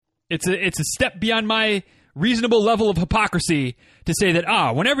It's a step beyond my reasonable level of hypocrisy to say that,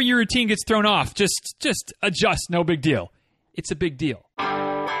 whenever your routine gets thrown off, just adjust, no big deal. It's a big deal.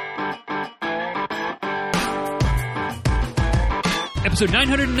 Episode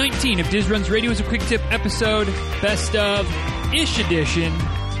 919 of Diz Runs Radio is a quick tip episode, best of ish edition.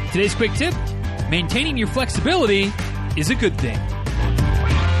 Today's quick tip: maintaining your flexibility is a good thing.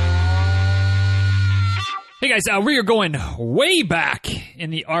 Hey guys, we are going way back in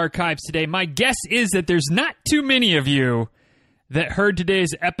the archives today. My guess is that there's not too many of you that heard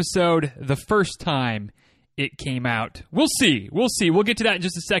today's episode the first time it came out. We'll see. We'll get to that in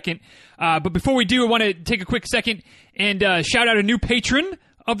just a second. But before we do, I want to take a quick second and shout out a new patron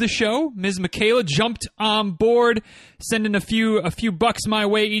of the show. Ms. Michaela jumped on board, sending a few bucks my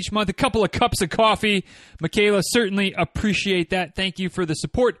way each month, a couple of cups of coffee. Michaela, certainly appreciate that. Thank you for the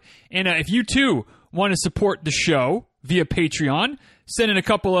support. And if you too want to support the show via Patreon, send in a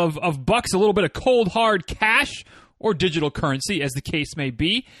couple of bucks, a little bit of cold hard cash or digital currency, as the case may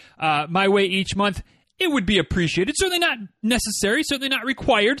be, my way each month. It would be appreciated. Certainly not necessary, certainly not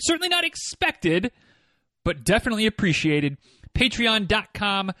required, certainly not expected, but definitely appreciated.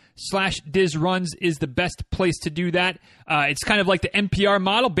 Patreon.com/DizRuns is the best place to do that. It's kind of like the NPR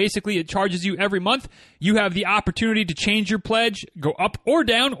model. Basically, it charges you every month. You have the opportunity to change your pledge, go up or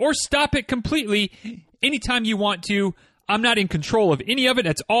down, or stop it completely anytime you want to. I'm not in control of any of it.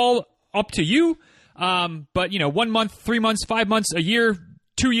 That's all up to you. But, 1 month, 3 months, 5 months, a year,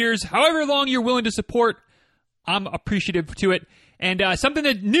 2 years, however long you're willing to support, I'm appreciative to it. And something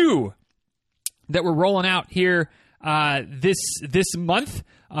that new that we're rolling out here this month,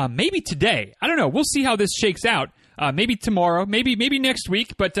 maybe today. I don't know. We'll see how this shakes out. Maybe tomorrow, maybe next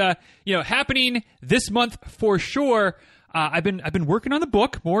week. But happening this month for sure. I've been working on the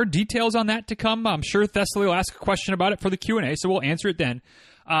book. More details on that to come. I'm sure Thessaly will ask a question about it for the Q&A, so we'll answer it then.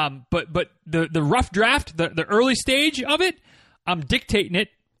 But the rough draft, the early stage of it, I'm dictating it,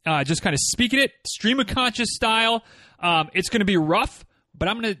 just kind of speaking it, stream of conscious style. It's going to be rough, but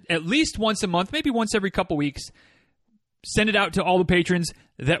I'm going to at least once a month, maybe once every couple weeks, send it out to all the patrons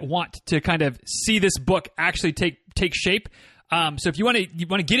that want to kind of see this book actually take shape. So if you want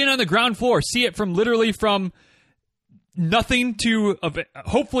to get in on the ground floor, see it from nothing to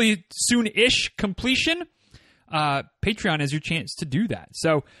hopefully soon-ish completion, Patreon is your chance to do that.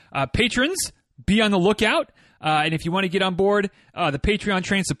 So patrons, be on the lookout. And if you want to get on board the Patreon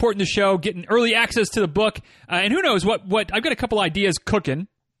train, supporting the show, getting early access to the book, and who knows what I've got a couple ideas cooking.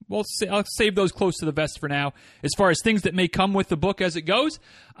 I'll save those close to the vest for now as far as things that may come with the book as it goes.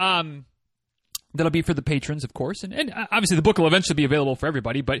 That'll be for the patrons, of course. And obviously the book will eventually be available for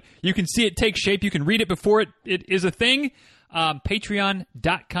everybody, but you can see it take shape. You can read it before it is a thing.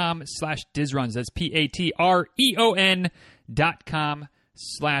 Patreon.com/DizRuns. That's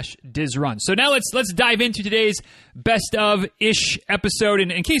patreon.com/DizRuns. So now let's dive into today's best of ish episode.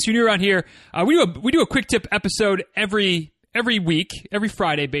 And in case you're new around here, we do a quick tip episode every week, every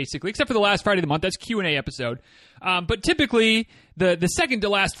Friday basically, except for the last Friday of the month. That's Q&A episode. But typically the second to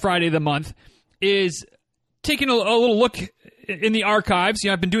last Friday of the month is taking a little look in the archives.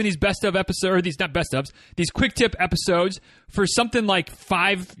 I've been doing these best of episodes, or these not best ofs, these quick tip episodes for something like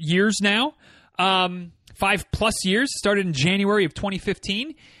 5 years now. 5+ years, started in January of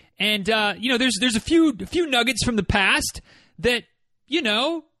 2015. And, there's a few nuggets from the past that,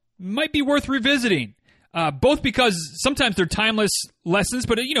 might be worth revisiting. Both because sometimes they're timeless lessons,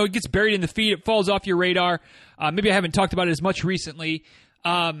 but, it gets buried in the feed. It falls off your radar. Maybe I haven't talked about it as much recently.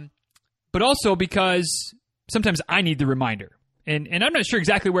 But also because sometimes I need the reminder. And I'm not sure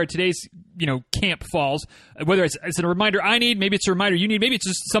exactly where today's, camp falls. Whether it's a reminder I need, maybe it's a reminder you need, maybe it's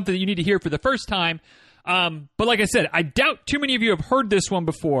just something that you need to hear for the first time. But like I said, I doubt too many of you have heard this one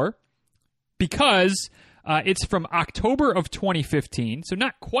before because it's from October of 2015, so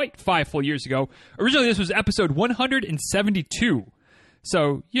not quite 5 full years ago. Originally, this was episode 172.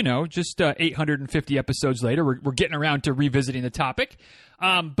 So, just 850 episodes later, we're getting around to revisiting the topic.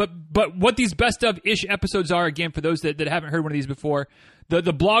 But what these best of ish episodes are, again, for those that haven't heard one of these before,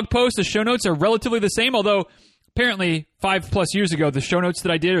 the blog post, the show notes are relatively the same, although apparently 5+ years ago, the show notes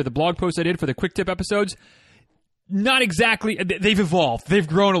that I did or the blog post I did for the quick tip episodes, not exactly, they've evolved. They've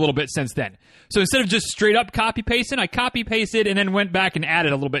grown a little bit since then. So instead of just straight up copy pasting, I copy pasted and then went back and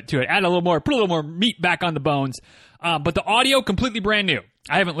added a little bit to it, added a little more, put a little more meat back on the bones. But the audio, completely brand new.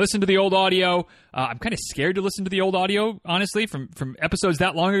 I haven't listened to the old audio. I'm kind of scared to listen to the old audio, honestly, from episodes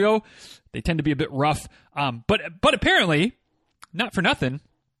that long ago. They tend to be a bit rough. But apparently, not for nothing,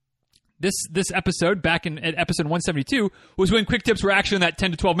 this episode, back at episode 172, was when quick tips were actually in that 10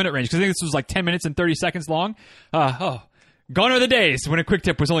 to 12 minute range. Because I think this was like 10 minutes and 30 seconds long. Gone are the days when a quick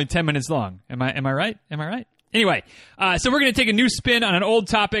tip was only 10 minutes long. Am I right? Anyway, so we're going to take a new spin on an old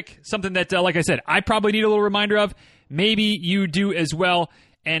topic, something that, like I said, I probably need a little reminder of. Maybe you do as well.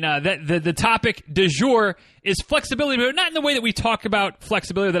 And the topic du jour is flexibility, but not in the way that we talk about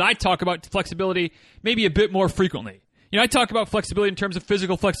flexibility, or that I talk about flexibility maybe a bit more frequently. I talk about flexibility in terms of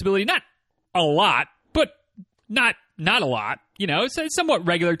physical flexibility, not a lot, but not a lot. It's a somewhat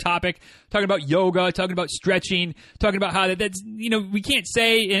regular topic, talking about yoga, talking about stretching, talking about how that's, we can't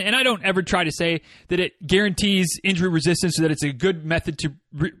say, and I don't ever try to say that it guarantees injury resistance or that it's a good method to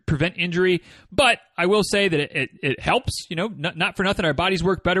prevent injury, but I will say that it helps, not for nothing. Our bodies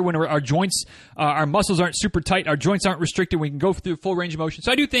work better when our joints, our muscles aren't super tight, our joints aren't restricted, we can go through full range of motion.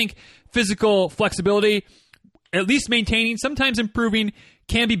 So I do think physical flexibility, at least maintaining, sometimes improving,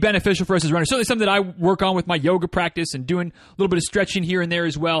 can be beneficial for us as runners. Certainly something that I work on with my yoga practice and doing a little bit of stretching here and there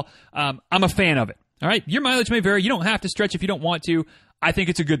as well. I'm a fan of it. All right. Your mileage may vary. You don't have to stretch if you don't want to. I think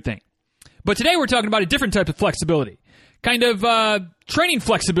it's a good thing. But today we're talking about a different type of flexibility, kind of training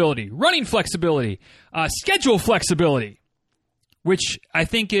flexibility, running flexibility, schedule flexibility, which I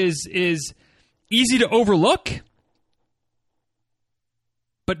think is easy to overlook,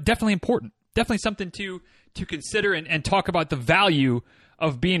 but definitely important. Definitely something to consider and talk about the value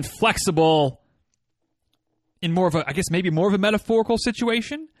of being flexible in more of a, I guess maybe more of a metaphorical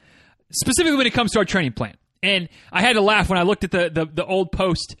situation, specifically when it comes to our training plan. And I had to laugh when I looked at the old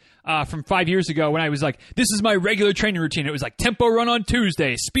post from 5 years ago when I was like, this is my regular training routine. It was like tempo run on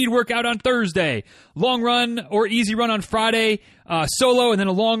Tuesday, speed workout on Thursday, long run or easy run on Friday, solo, and then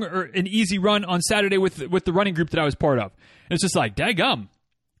a long or an easy run on Saturday with the running group that I was part of. And it's just like, daggum.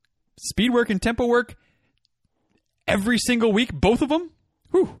 Speed work and tempo work every single week, both of them?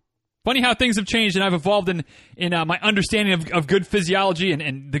 Whew. Funny how things have changed, and I've evolved in my understanding of good physiology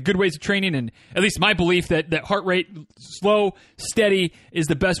and the good ways of training, and at least my belief that heart rate, slow, steady, is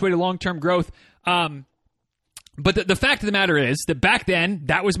the best way to long-term growth. But the fact of the matter is that back then,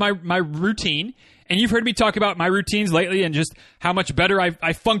 that was my routine. And you've heard me talk about my routines lately and just how much better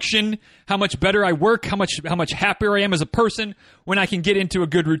I function, how much better I work, how much happier I am as a person when I can get into a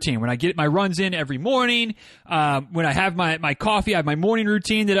good routine. When I get my runs in every morning, when I have my coffee, I have my morning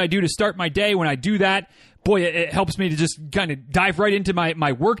routine that I do to start my day. When I do that, boy, it helps me to just kind of dive right into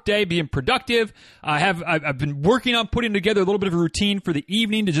my work day, being productive. I've been working on putting together a little bit of a routine for the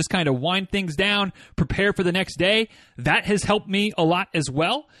evening to just kind of wind things down, prepare for the next day. That has helped me a lot as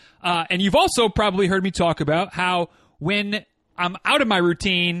well. And you've also probably heard me talk about how when I'm out of my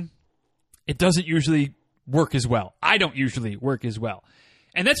routine, it doesn't usually work as well. I don't usually work as well.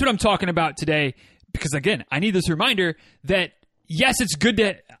 And that's what I'm talking about today because, again, I need this reminder that, yes,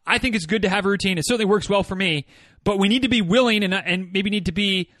 I think it's good to have a routine. It certainly works well for me, but we need to be willing and maybe need to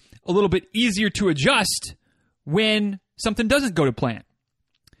be a little bit easier to adjust when something doesn't go to plan.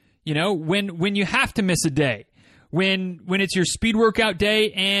 When you have to miss a day. When it's your speed workout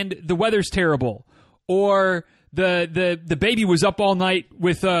day and the weather's terrible, or the baby was up all night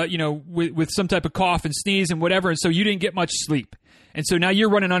with some type of cough and sneeze and whatever, and so you didn't get much sleep, and so now you're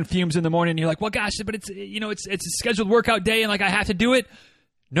running on fumes in the morning. And you're like, well, gosh, but it's a scheduled workout day, and like I have to do it.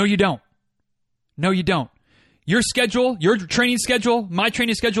 No, you don't. Your schedule, your training schedule, my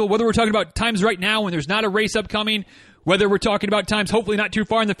training schedule. Whether we're talking about times right now when there's not a race upcoming. Whether we're talking about times hopefully not too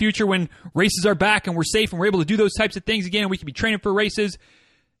far in the future when races are back and we're safe and we're able to do those types of things again and we can be training for races,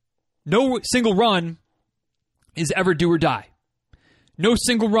 no single run is ever do or die. No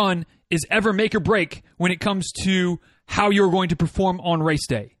single run is ever make or break when it comes to how you're going to perform on race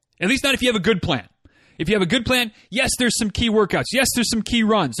day. At least not if you have a good plan. If you have a good plan, yes, there's some key workouts. Yes, there's some key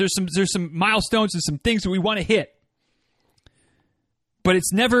runs. There's some milestones and some things that we want to hit. But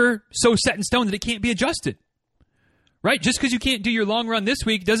it's never so set in stone that it can't be adjusted. Right? Just because you can't do your long run this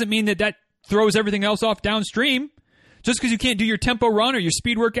week doesn't mean that throws everything else off downstream. Just because you can't do your tempo run or your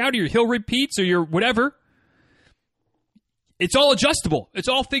speed workout or your hill repeats or your whatever. It's all adjustable. It's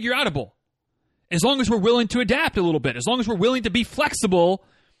all figure outable. As long as we're willing to adapt a little bit. As long as we're willing to be flexible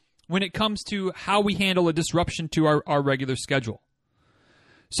when it comes to how we handle a disruption to our regular schedule.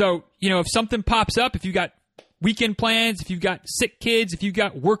 So, if something pops up, if you've got weekend plans, if you've got sick kids, if you've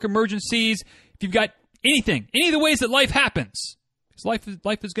got work emergencies, if you've got anything, any of the ways that life happens. Because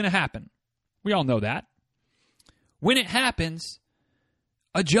life is going to happen. We all know that. When it happens,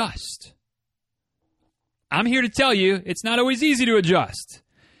 adjust. I'm here to tell you, it's not always easy to adjust.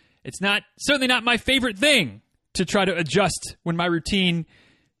 It's certainly not my favorite thing to try to adjust when my routine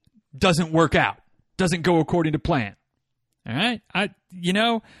doesn't work out, doesn't go according to plan. All right?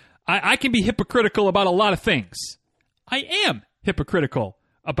 I can be hypocritical about a lot of things. I am hypocritical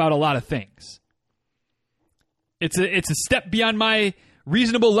about a lot of things. It's a step beyond my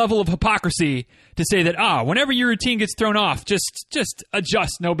reasonable level of hypocrisy to say that, whenever your routine gets thrown off, just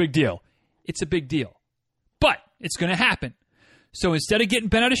adjust, no big deal. It's a big deal. But it's going to happen. So instead of getting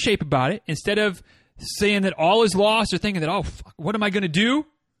bent out of shape about it, instead of saying that all is lost or thinking that, fuck, what am I going to do?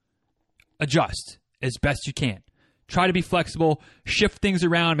 Adjust as best you can. Try to be flexible, shift things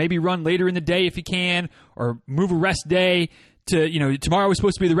around, maybe run later in the day if you can, or move a rest day to, tomorrow was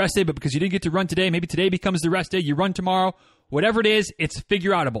supposed to be the rest day, but because you didn't get to run today, maybe today becomes the rest day, you run tomorrow. Whatever it is, it's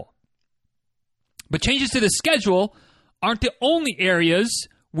figure outable. But changes to the schedule aren't the only areas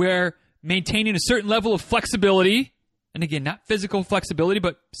where maintaining a certain level of flexibility, and again, not physical flexibility,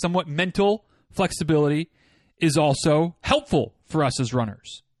 but somewhat mental flexibility, is also helpful for us as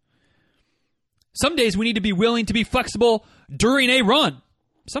runners. Some days we need to be willing to be flexible during a run,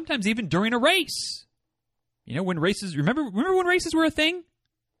 sometimes even during a race. When races, remember when races were a thing?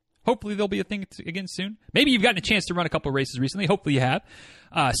 Hopefully they'll be a thing again soon. Maybe you've gotten a chance to run a couple of races recently. Hopefully you have.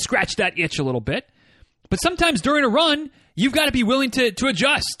 Scratch that itch a little bit. But sometimes during a run, you've got to be willing to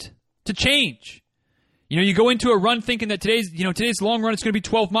adjust, to change. You go into a run thinking that today's long run is going to be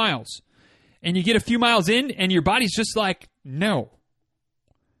 12 miles. And you get a few miles in and your body's just like, no.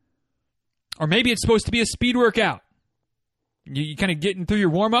 Or maybe it's supposed to be a speed workout. You kind of getting through your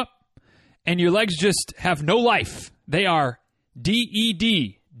warm-up and your legs just have no life. They are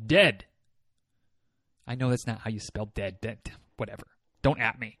DED, dead. I know that's not how you spell dead. Whatever. Don't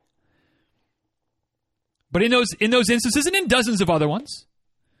at me. But in those instances and in dozens of other ones,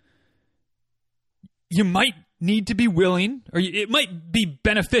 you might need to be willing, or it might be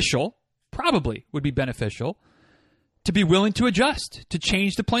beneficial, probably would be beneficial, to be willing to adjust, to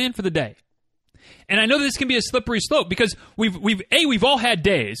change the plan for the day. And I know this can be a slippery slope because we've all had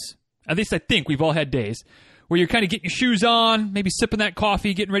days, at least I think we've all had days, where you're kind of getting your shoes on, maybe sipping that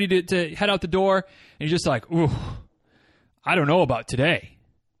coffee, getting ready to head out the door, and you're just like, ooh, I don't know about today,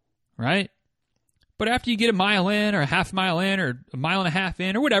 right? But after you get a mile in or a half mile in or a mile and a half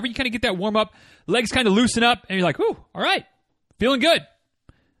in or whatever, you kind of get that warm up, legs kind of loosen up, and you're like, ooh, all right, feeling good.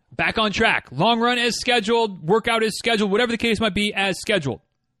 Back on track. Long run as scheduled, workout as scheduled, whatever the case might be, as scheduled.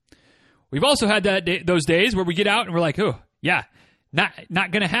 We've also had those days where we get out and we're like, oh, yeah, not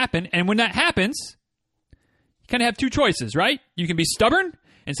going to happen. And when that happens, you kind of have two choices, right? You can be stubborn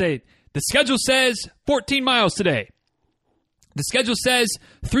and say, the schedule says 14 miles today. The schedule says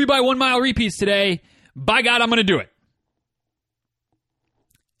 3 by 1 mile repeats today. By God, I'm going to do it.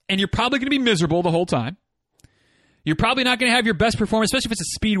 And you're probably going to be miserable the whole time. You're probably not going to have your best performance, especially if it's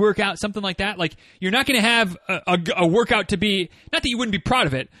a speed workout, something like that. Like, you're not going to have a workout to be, not that you wouldn't be proud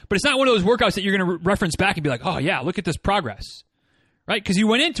of it, but it's not one of those workouts that you're going to reference back and be like, oh, yeah, look at this progress, right? Because you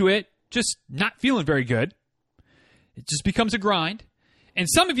went into it just not feeling very good. It just becomes a grind. And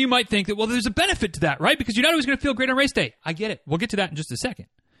some of you might think that, well, there's a benefit to that, right? Because you're not always going to feel great on race day. I get it. We'll get to that in just a second.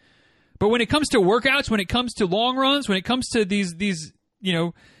 But when it comes to workouts, when it comes to long runs, when it comes to these days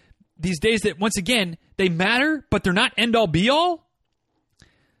that, once again, they matter, but they're not end-all, be-all,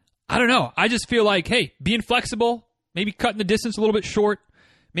 I don't know. I just feel like, hey, being flexible, maybe cutting the distance a little bit short,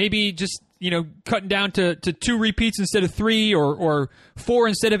 maybe just, cutting down to 2 repeats instead of 3 or 4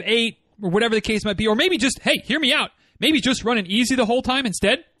 instead of 8 or whatever the case might be. Or maybe just, hey, hear me out. Maybe just running easy the whole time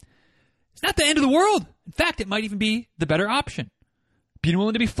instead. It's not the end of the world. In fact, it might even be the better option. Being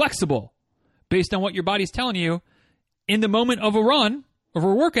willing to be flexible based on what your body's telling you in the moment of a run, of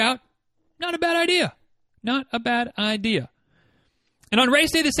a workout, not a bad idea. Not a bad idea. And on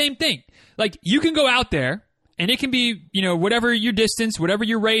race day, the same thing. Like, you can go out there, and it can be, whatever your distance, whatever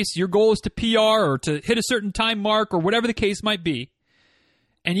your race, your goal is to PR or to hit a certain time mark or whatever the case might be.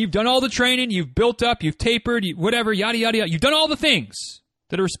 And you've done all the training, you've built up, you've tapered, whatever, yada, yada, yada. You've done all the things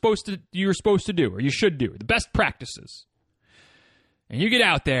that you're supposed to do or you should do, the best practices. And you get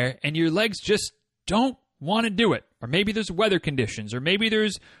out there, and your legs just don't want to do it. Or maybe there's weather conditions, or maybe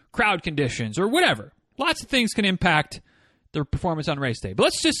there's crowd conditions, or whatever. Lots of things can impact the performance on race day. But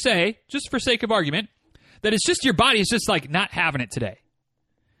let's just say, just for sake of argument, that it's just your body is just like not having it today.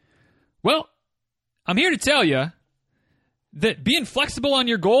 Well, I'm here to tell you that being flexible on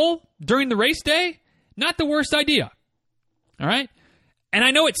your goal during the race day, not the worst idea. All right? And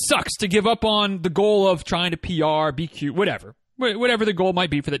I know it sucks to give up on the goal of trying to PR, be cute, whatever the goal might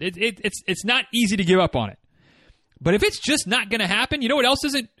be for that. It's not easy to give up on it. But if it's just not going to happen, you know what else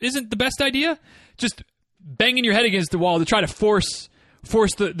isn't the best idea? Just banging your head against the wall to try to force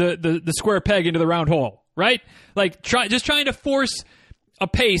the square peg into the round hole, right? Like trying to force a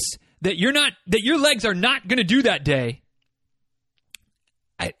pace that your legs are not going to do that day.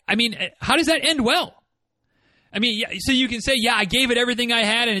 I mean, how does that end well? I mean, yeah, so you can say, yeah, I gave it everything I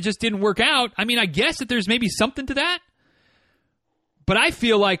had and it just didn't work out. I mean, I guess that there's maybe something to that. But I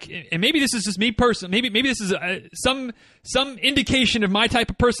feel like, and maybe this is just me personally, maybe this is some indication of my type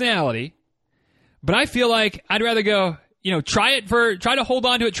of personality, but I feel like I'd rather go, try to hold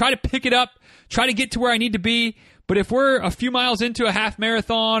on to it, try to pick it up, try to get to where I need to be. But if we're a few miles into a half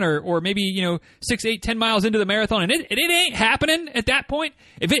marathon or maybe, 6, 8, 10 miles into the marathon and it ain't happening at that point,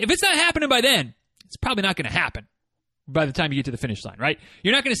 if it's not happening by then, it's probably not going to happen by the time you get to the finish line, right?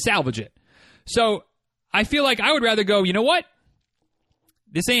 You're not going to salvage it. So I feel like I would rather go, you know what?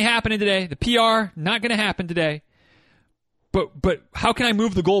 This ain't happening today. The PR, not going to happen today. But how can I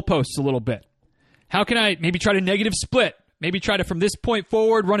move the goalposts a little bit? How can I maybe try to negative split? Maybe try to, from this point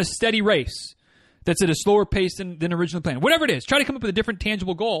forward, run a steady race that's at a slower pace than originally planned. Whatever it is, try to come up with a different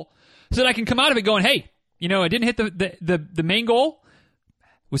tangible goal so that I can come out of it going, hey, I didn't hit the main goal,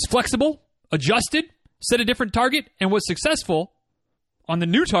 was flexible, adjusted, set a different target, and was successful on the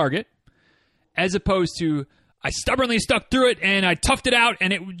new target, as opposed to I stubbornly stuck through it and I toughed it out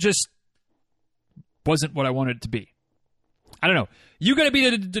and it just wasn't what I wanted it to be. I don't know. You got to be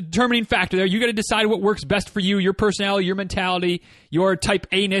the determining factor there. You got to decide what works best for you, your personality, your mentality, your type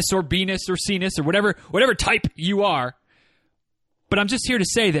A-ness or B-ness or C-ness or whatever type you are. But I'm just here to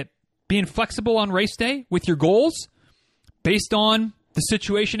say that being flexible on race day with your goals based on the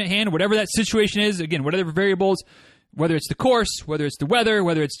situation at hand, whatever that situation is, again, whatever variables, whether it's the course, whether it's the weather,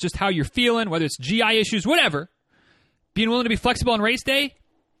 whether it's just how you're feeling, whether it's GI issues, whatever, being willing to be flexible on race day,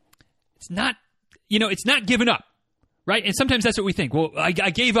 it's not giving up, right? And sometimes that's what we think. Well, I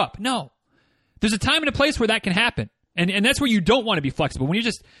gave up. No. There's a time and a place where that can happen. And that's where you don't want to be flexible. When you're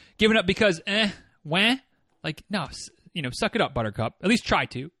just giving up because, no, suck it up, Buttercup. At least try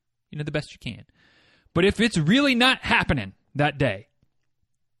to, the best you can. But if it's really not happening that day,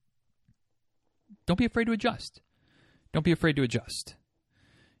 don't be afraid to adjust. Don't be afraid to adjust.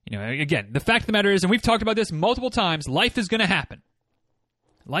 Again, the fact of the matter is, and we've talked about this multiple times, life is going to happen.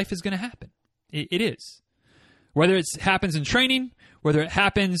 Life is going to happen. It is. Whether it happens in training, whether it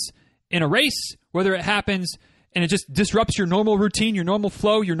happens in a race, whether it happens and it just disrupts your normal routine, your normal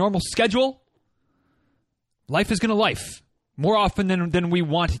flow, your normal schedule, life is going to life more often than we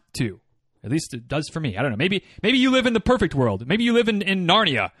want it to. At least it does for me. I don't know. Maybe you live in the perfect world. Maybe you live in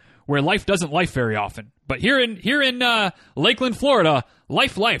Narnia, where life doesn't life very often. But here in Lakeland, Florida,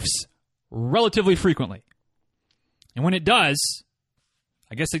 lifes relatively frequently. And when it does,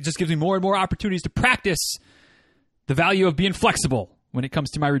 I guess it just gives me more and more opportunities to practice the value of being flexible when it comes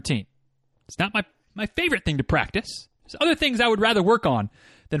to my routine. It's not my favorite thing to practice. There's other things I would rather work on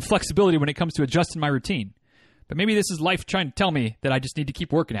than flexibility when it comes to adjusting my routine. But maybe this is life trying to tell me that I just need to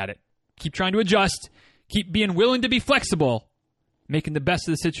keep working at it. Keep trying to adjust. Keep being willing to be flexible. Making the best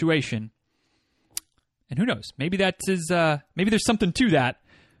of the situation. And who knows? Maybe maybe there's something to that.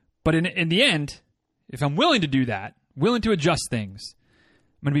 But in the end, if I'm willing to do that, willing to adjust things,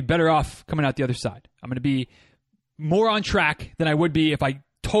 I'm going to be better off coming out the other side. I'm going to be more on track than I would be if I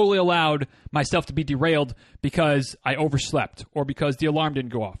totally allowed myself to be derailed because I overslept or because the alarm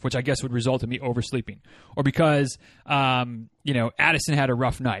didn't go off, which I guess would result in me oversleeping, or because Addison had a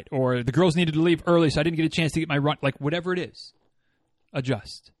rough night, or the girls needed to leave early so I didn't get a chance to get my run. Like whatever it is.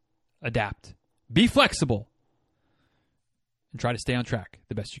 Adjust, adapt, be flexible, and try to stay on track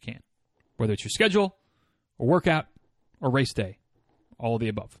the best you can. Whether it's your schedule, or workout, or race day, all of the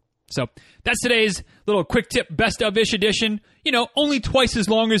above. So that's today's little quick tip best of-ish edition. Only twice as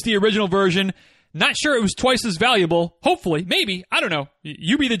long as the original version. Not sure it was twice as valuable. Hopefully, maybe. I don't know.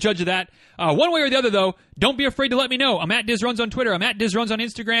 You be the judge of that. One way or the other, though, don't be afraid to let me know. I'm at DizRuns on Twitter. I'm at DizRuns on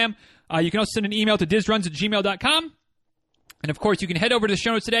Instagram. You can also send an email to dizruns@gmail.com. And, of course, you can head over to the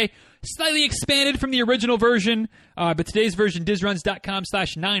show notes today. Slightly expanded from the original version, but today's version,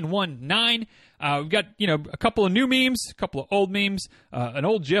 dizruns.com/919. We've got, a couple of new memes, a couple of old memes, an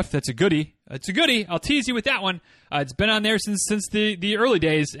old GIF that's a goodie. It's a goodie. I'll tease you with that one. It's been on there since the early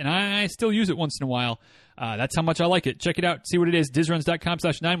days, and I still use it once in a while. That's how much I like it. Check it out. See what it is,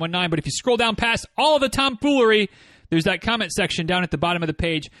 dizruns.com/919. But if you scroll down past all of the tomfoolery, there's that comment section down at the bottom of the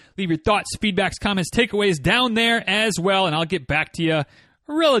page. Leave your thoughts, feedbacks, comments, takeaways down there as well, and I'll get back to you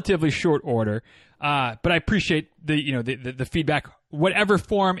relatively short order. But I appreciate the feedback. Whatever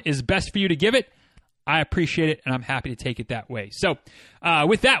form is best for you to give it, I appreciate it, and I'm happy to take it that way. So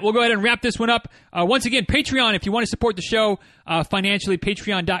with that, we'll go ahead and wrap this one up. Once again, Patreon, if you want to support the show financially,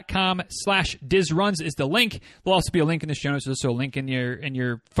 patreon.com/DizRuns is the link. There'll also be a link in the show notes. There's also a link in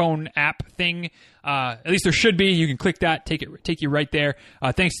your phone app thing. At least there should be. You can click that, take you right there.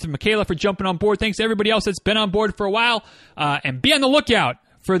 Thanks to Michaela for jumping on board. Thanks to everybody else that's been on board for a while. And be on the lookout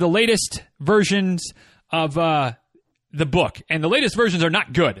for the latest versions of the book, and the latest versions are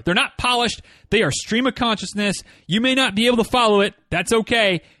not good. They're not polished. They are stream of consciousness. You may not be able to follow it. That's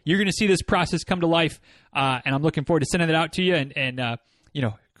okay. You're going to see this process come to life, and I'm looking forward to sending it out to you. And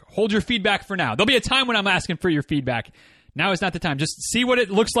hold your feedback for now. There'll be a time when I'm asking for your feedback. Now is not the time. Just see what it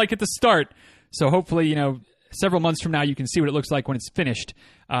looks like at the start. So hopefully, several months from now, you can see what it looks like when it's finished.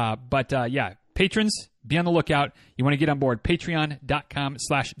 But patrons, be on the lookout. You want to get on board,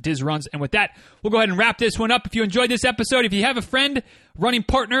 patreon.com/DizRuns. And with that, we'll go ahead and wrap this one up. If you enjoyed this episode, if you have a friend, running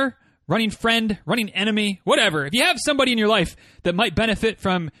partner, running friend, running enemy, whatever, if you have somebody in your life that might benefit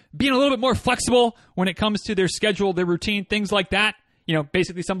from being a little bit more flexible when it comes to their schedule, their routine, things like that,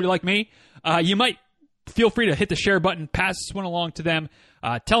 basically somebody like me, you might feel free to hit the share button, pass this one along to them,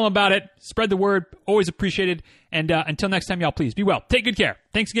 tell them about it, spread the word, always appreciated. And until next time, y'all, please be well. Take good care.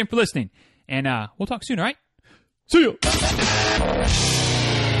 Thanks again for listening. And we'll talk soon, all right? See ya!